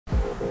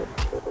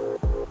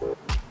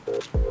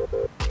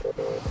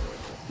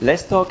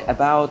Let's talk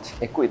about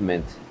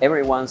equipment,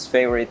 everyone's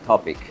favorite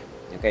topic.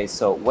 Okay,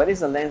 so what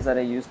is the lens that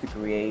I use to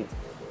create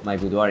my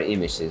boudoir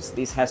images?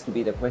 This has to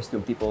be the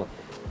question people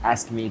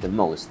ask me the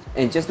most.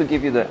 And just to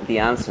give you the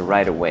answer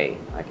right away,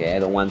 okay, I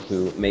don't want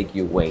to make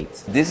you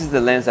wait. This is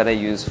the lens that I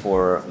use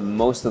for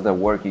most of the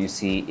work you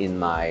see in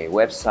my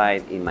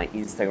website, in my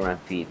Instagram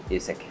feed.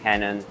 It's a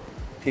Canon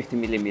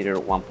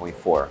 50mm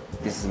 1.4.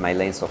 This is my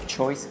lens of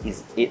choice.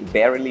 It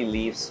barely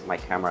leaves my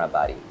camera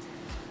body.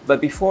 But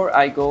before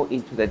I go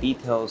into the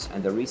details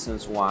and the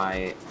reasons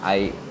why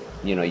I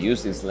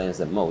use this lens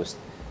the most,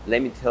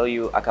 let me tell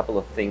you a couple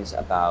of things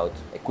about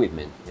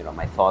equipment,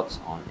 my thoughts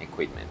on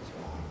equipment.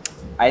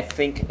 I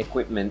think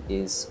equipment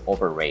is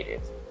overrated,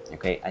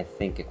 okay? I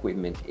think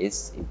equipment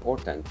is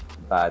important,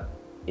 but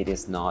it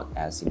is not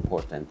as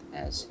important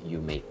as you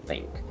may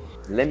think.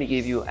 Let me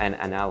give you an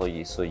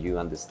analogy so you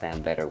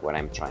understand better what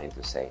I'm trying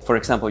to say. For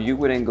example, you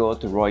wouldn't go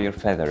to Roger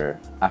Federer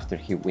after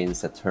he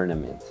wins a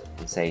tournament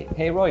and say,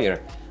 "Hey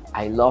Roger,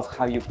 I love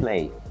how you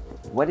play.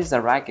 What is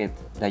the racket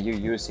that you're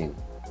using?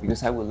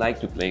 Because I would like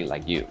to play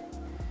like you."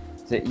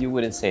 So you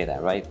wouldn't say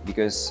that, right?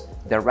 Because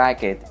the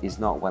racket is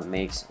not what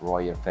makes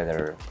Roger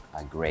Federer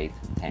a great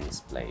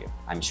tennis player.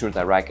 I'm sure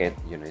the racket,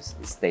 is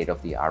the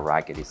state-of-the-art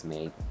racket, is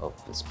made of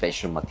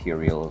special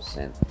materials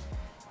and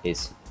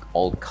is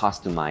all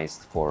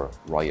customized for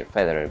Roger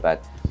Federer.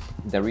 But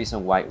the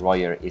reason why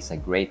Roger is a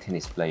great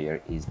tennis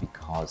player is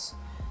because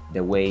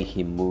the way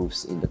he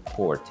moves in the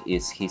court,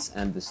 is his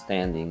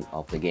understanding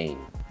of the game,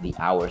 the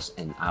hours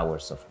and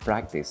hours of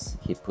practice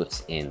he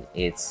puts in.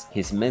 It's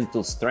his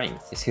mental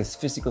strength, it's his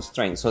physical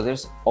strength. So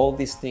there's all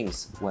these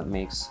things what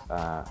makes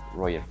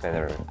Roger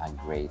Federer a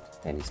great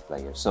tennis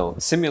player. So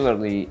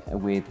similarly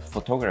with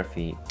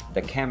photography,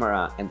 the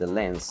camera and the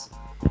lens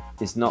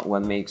is not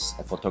what makes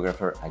a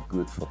photographer a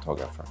good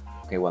photographer.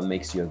 Okay, what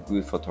makes you a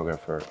good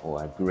photographer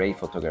or a great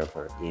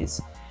photographer is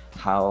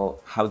how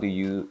do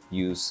you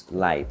use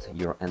light,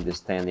 your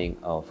understanding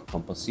of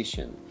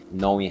composition,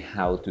 knowing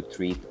how to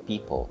treat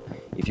people.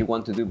 If you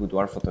want to do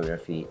boudoir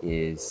photography,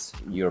 is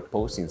your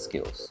posing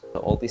skills. So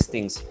all these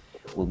things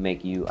will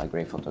make you a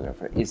great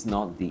photographer. It's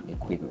not the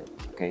equipment,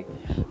 okay?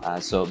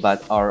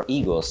 But our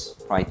egos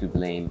try to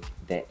blame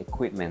the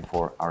equipment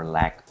for our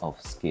lack of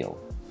skill.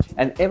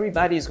 And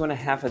everybody is going to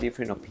have a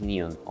different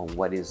opinion on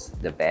what is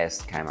the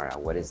best camera,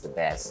 what is the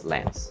best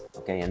lens,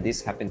 okay? And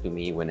this happened to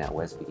me when I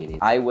was beginning.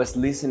 I was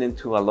listening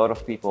to a lot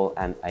of people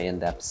and I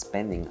ended up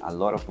spending a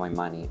lot of my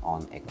money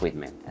on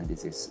equipment, and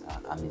this is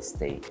a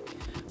mistake.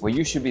 What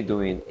you should be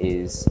doing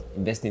is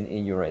investing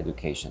in your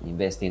education,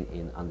 investing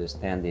in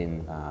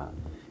understanding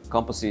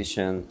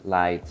composition,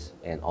 light,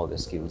 and all the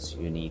skills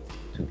you need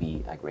to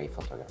be a great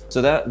photographer. So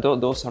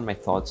those are my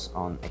thoughts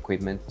on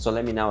equipment. So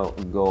let me now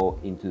go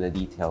into the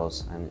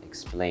details and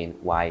explain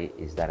why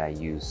is that I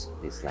use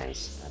this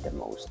lens the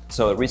most.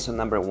 So reason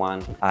number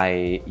one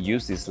I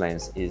use this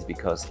lens is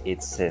because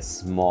it's a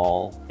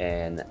small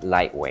and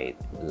lightweight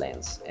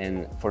lens.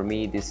 And for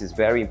me, this is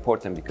very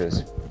important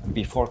because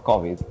before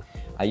COVID,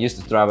 I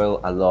used to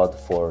travel a lot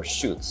for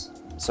shoots.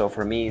 So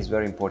for me, it's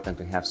very important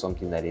to have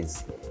something that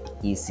is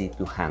easy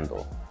to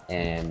handle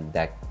and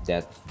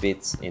that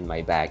fits in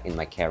my bag, in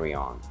my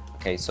carry-on.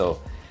 Okay, so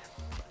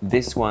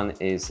this one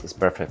is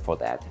perfect for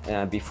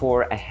that.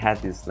 Before I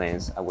had this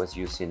lens, I was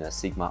using a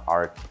Sigma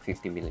Art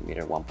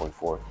 50mm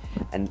 1.4,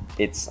 and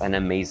it's an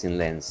amazing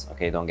lens.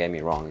 Okay, don't get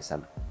me wrong, it's a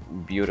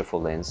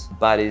beautiful lens,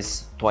 but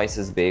it's twice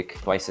as big,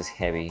 twice as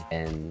heavy,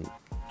 and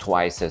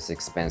twice as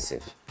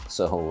expensive.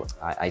 So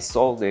I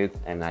sold it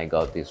and I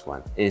got this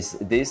one. Is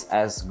this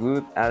as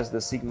good as the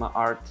Sigma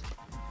Art?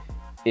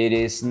 It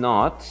is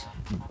not,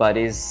 but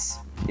it's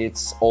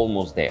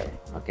almost there.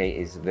 Okay,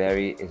 it's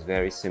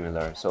very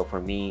similar. So for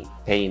me,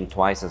 paying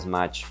twice as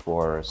much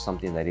for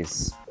something that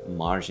is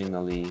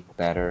marginally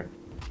better,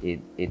 it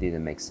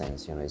didn't make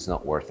sense. It's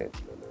not worth it.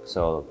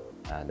 So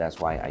that's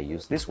why I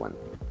use this one.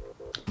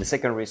 The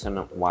second reason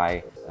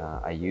why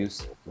I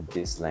use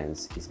this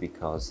lens is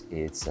because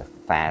it's a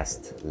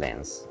fast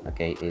lens.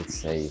 Okay,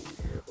 it's a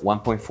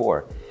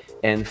 1.4,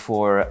 and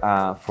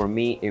for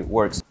me it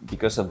works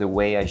because of the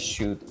way I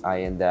shoot.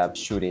 I end up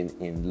shooting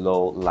in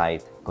low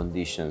light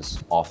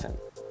conditions often,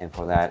 and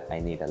for that I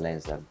need a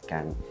lens that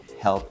can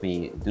help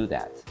me do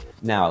that.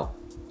 Now,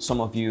 some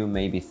of you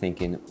may be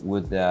thinking,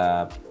 would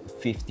the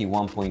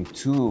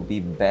 51.2 be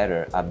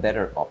a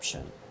better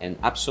option? And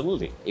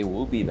absolutely, it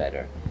will be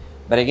better.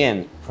 But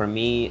again, for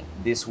me,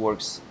 this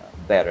works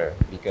better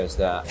because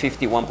the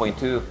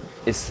 51.2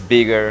 is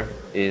bigger,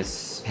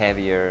 is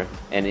heavier,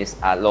 and is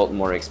a lot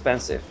more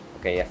expensive.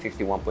 Okay, a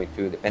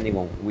 51.2, depending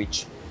on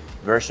which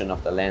version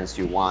of the lens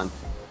you want,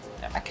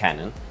 a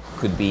Canon,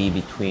 could be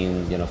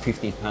between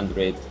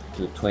 1,500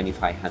 to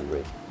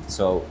 2,500.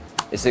 So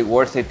is it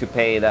worth it to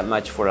pay that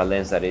much for a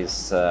lens that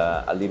is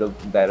a little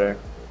better?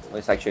 Well,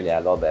 it's actually a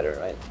lot better,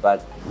 right?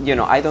 But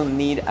I don't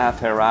need a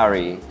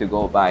Ferrari to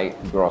go buy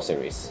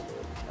groceries.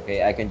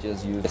 Okay, I can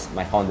just use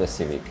my Honda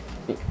Civic.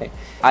 Okay,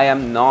 I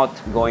am not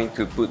going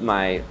to put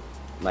my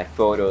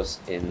photos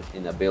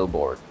in a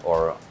billboard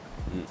or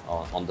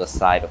on the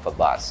side of a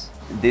bus.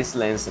 This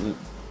lens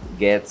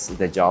gets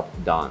the job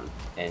done,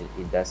 and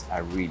it does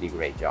a really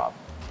great job.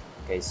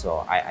 Okay,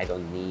 so I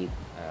don't need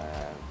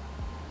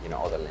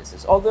other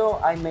lenses. Although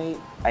I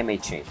may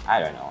change. I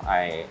don't know.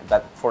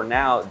 But for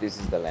now, this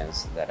is the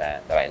lens that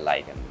I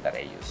like and that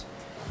I use.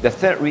 The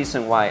third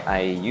reason why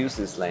I use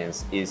this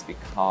lens is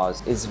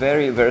because it's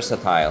very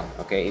versatile.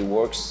 Okay, it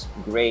works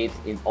great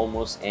in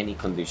almost any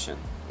condition.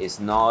 It's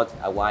not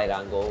a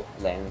wide-angle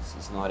lens.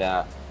 It's not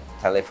a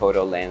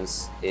telephoto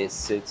lens. It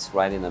sits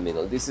right in the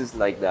middle. This is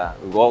like the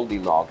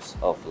Goldilocks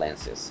of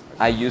lenses.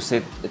 I use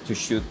it to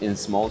shoot in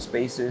small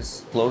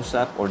spaces,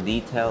 close-up or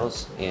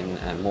details in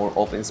a more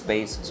open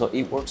space. So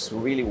it works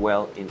really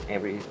well in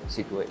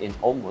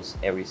almost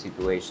every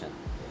situation.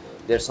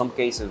 There's some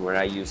cases where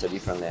I use a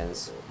different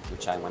lens,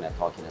 which I want to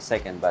talk in a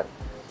second, but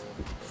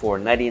for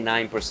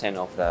 99%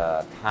 of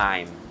the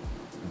time,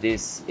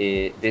 this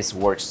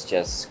works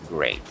just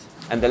great.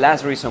 And the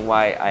last reason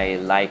why I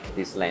like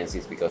this lens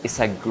is because it's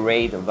a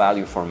great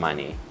value for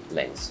money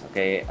lens.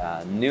 Okay,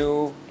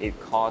 new, it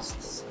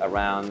costs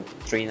around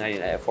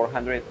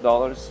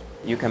 $400.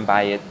 You can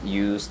buy it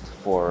used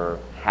for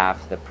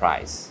half the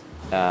price.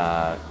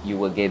 You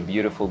will get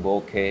beautiful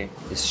bokeh.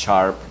 It's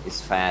sharp,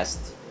 it's fast.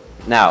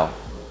 Now,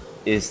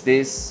 is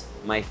this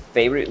my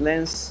favorite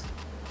lens?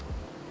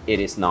 It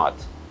is not.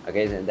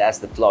 Okay, and that's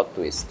the plot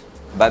twist.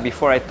 But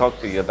before I talk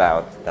to you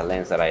about the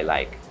lens that I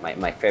like,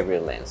 my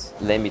favorite lens,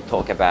 let me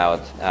talk about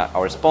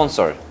our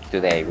sponsor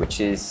today, which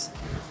is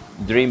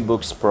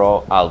DreamBooks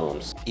Pro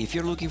albums. If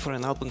you're looking for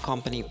an album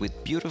company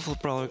with beautiful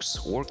products,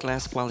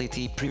 world-class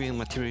quality, premium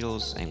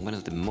materials, and one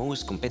of the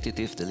most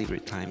competitive delivery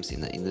times in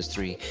the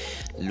industry,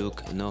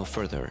 look no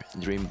further.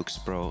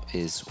 DreamBooks Pro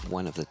is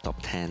one of the top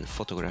 10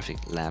 photographic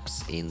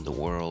labs in the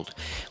world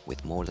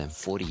with more than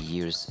 40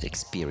 years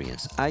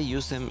experience. I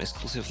use them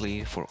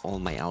exclusively for all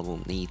my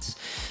album needs.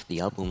 The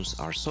albums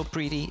are so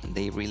pretty,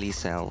 they really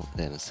sell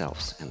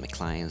themselves, and my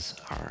clients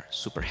are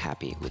super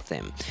happy with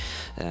them.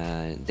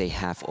 They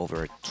have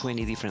over 20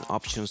 different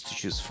options to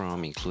choose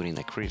from, including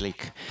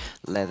acrylic,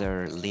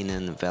 leather,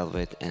 linen,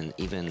 velvet, and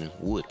even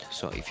wood.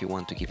 So if you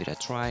want to give it a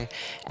try,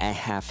 I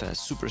have a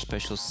super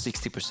special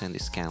 60%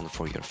 discount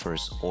for your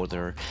first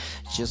order.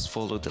 Just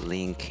follow the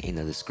link in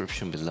the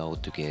description below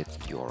to get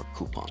your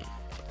coupon.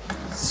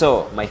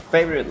 So my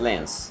favorite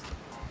lens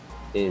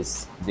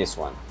is this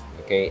one.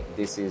 Okay,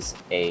 this is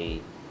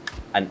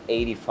an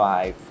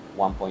 85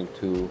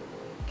 1.2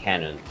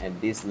 Canon, and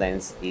this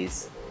lens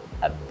is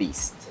a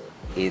beast.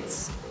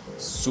 It's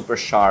super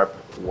sharp,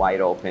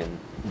 wide open.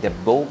 The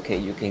bokeh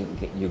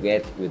you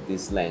get with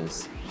this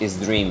lens is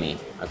dreamy.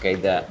 Okay,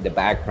 the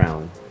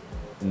background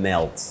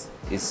melts.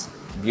 It's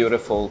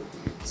beautiful.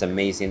 It's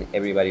amazing.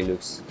 Everybody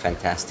looks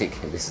fantastic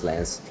in this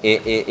lens.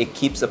 It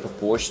keeps the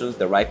proportions,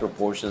 the right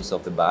proportions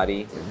of the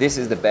body. This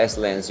is the best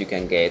lens you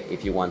can get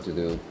if you want to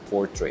do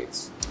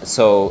portraits.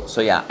 So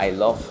yeah, I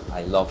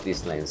love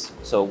this lens.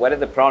 So what are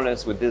the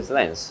problems with this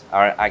lens?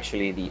 Are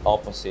actually the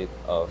opposite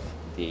of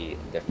the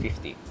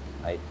 50,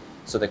 right?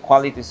 So the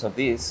qualities of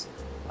this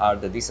are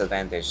the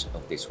disadvantage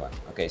of this one.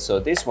 Okay, so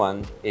this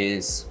one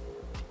is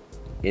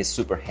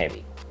super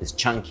heavy. It's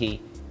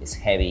chunky, it's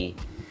heavy,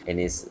 and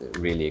it's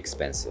really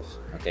expensive.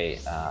 Okay,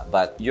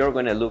 but you're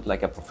gonna look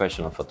like a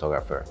professional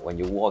photographer when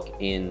you walk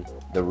in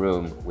the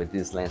room with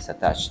this lens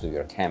attached to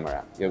your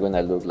camera. You're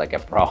gonna look like a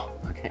pro.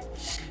 Okay,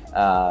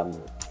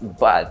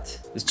 but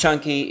it's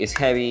chunky, it's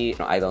heavy.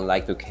 I don't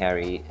like to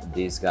carry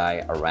this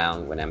guy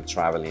around when I'm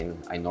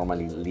traveling. I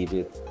normally leave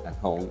it at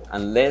home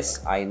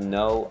unless I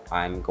know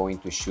I'm going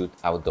to shoot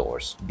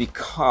outdoors,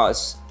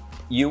 because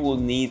you will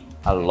need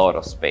a lot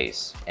of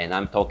space. And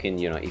I'm talking,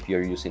 if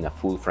you're using a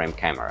full frame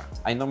camera.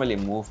 I normally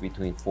move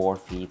between 4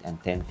 feet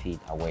and 10 feet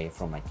away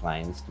from my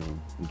clients to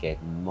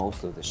get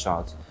most of the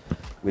shots.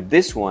 With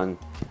this one,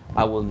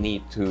 I will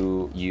need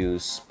to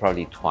use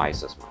probably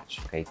twice as much,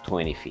 okay,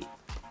 20 feet.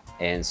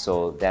 And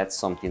so that's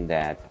something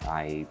that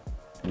I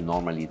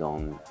normally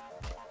don't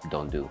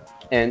do.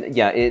 And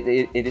yeah,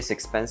 it is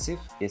expensive.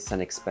 It's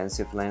an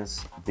expensive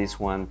lens. This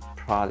one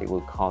probably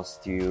will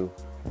cost you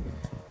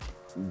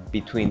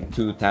between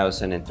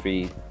 $2,000 and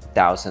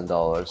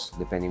 $3,000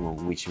 depending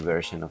on which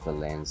version of the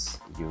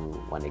lens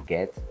you want to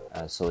get.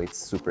 So it's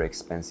super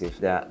expensive.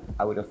 The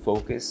out of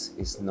focus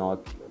is not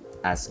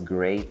as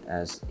great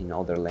as in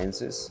other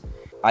lenses.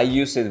 I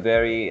use it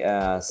very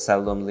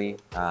seldomly.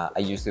 I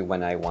use it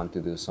when I want to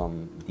do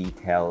some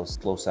details,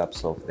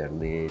 close-ups of their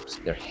lips,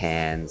 their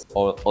hands.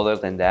 Other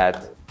than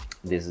that,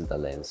 this is the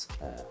lens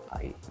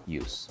I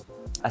use.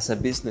 As a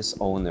business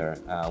owner,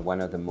 one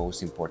of the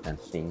most important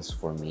things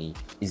for me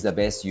is the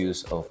best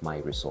use of my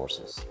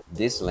resources.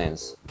 This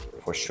lens,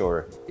 for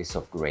sure, is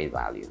of great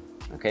value.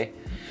 Okay,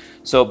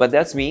 so but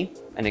that's me.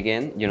 And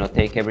again,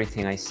 take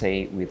everything I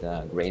say with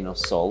a grain of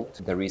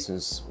salt. The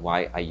reasons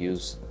why I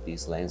use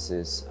these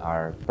lenses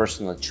are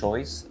personal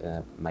choice,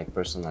 my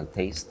personal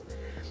taste.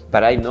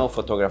 But I know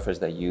photographers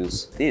that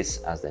use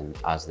this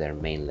as their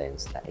main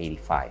lens, the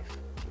 85.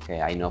 Okay,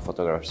 I know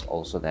photographers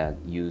also that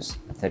use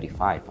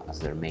 35 as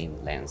their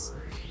main lens.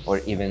 or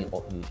even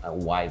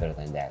wider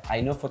than that.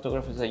 I know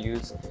photographers that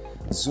use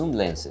zoom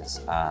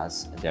lenses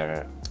as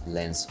their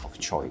lens of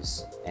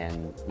choice,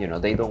 and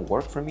they don't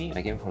work for me,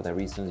 again, for the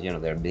reasons,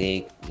 they're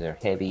big, they're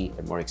heavy,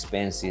 they're more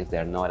expensive,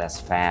 they're not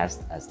as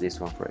fast as this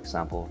one, for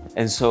example.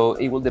 And so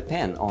it will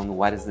depend on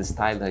what is the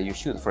style that you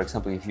shoot. For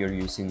example, if you're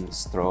using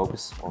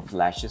strobes or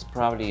flashes,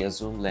 probably a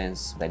zoom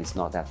lens that is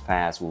not that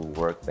fast will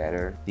work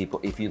better.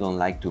 If you don't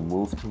like to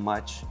move too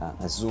much,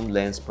 a zoom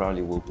lens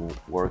probably will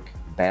work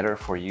better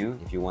for you.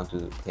 If you want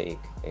to take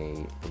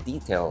a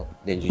detail,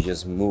 then you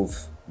just move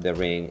the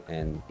ring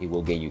and it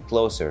will get you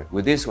closer.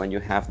 With this one, you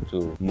have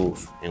to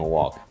move and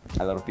walk.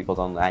 A lot of people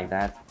don't like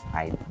that.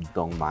 I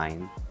don't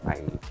mind.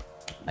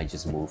 I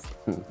just move.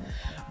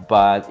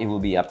 But it will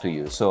be up to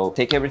you. So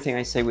take everything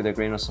I say with a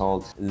grain of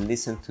salt,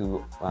 listen to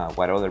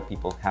what other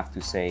people have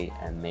to say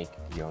and make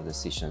your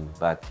decision.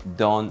 But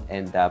don't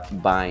end up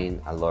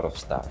buying a lot of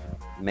stuff.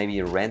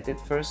 Maybe rent it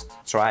first,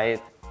 try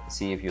it,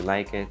 see if you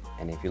like it,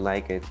 and if you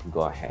like it,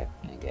 go ahead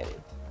and get it.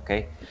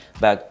 Okay,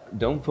 but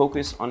don't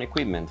focus on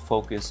equipment,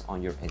 focus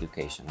on your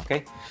education.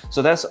 Okay,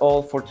 so that's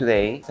all for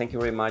today. Thank you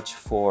very much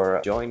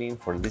for joining,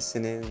 for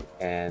listening,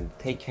 and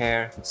take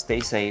care, stay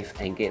safe,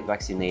 and get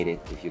vaccinated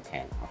if you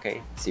can.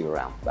 Okay, see you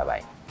around. Bye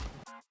bye.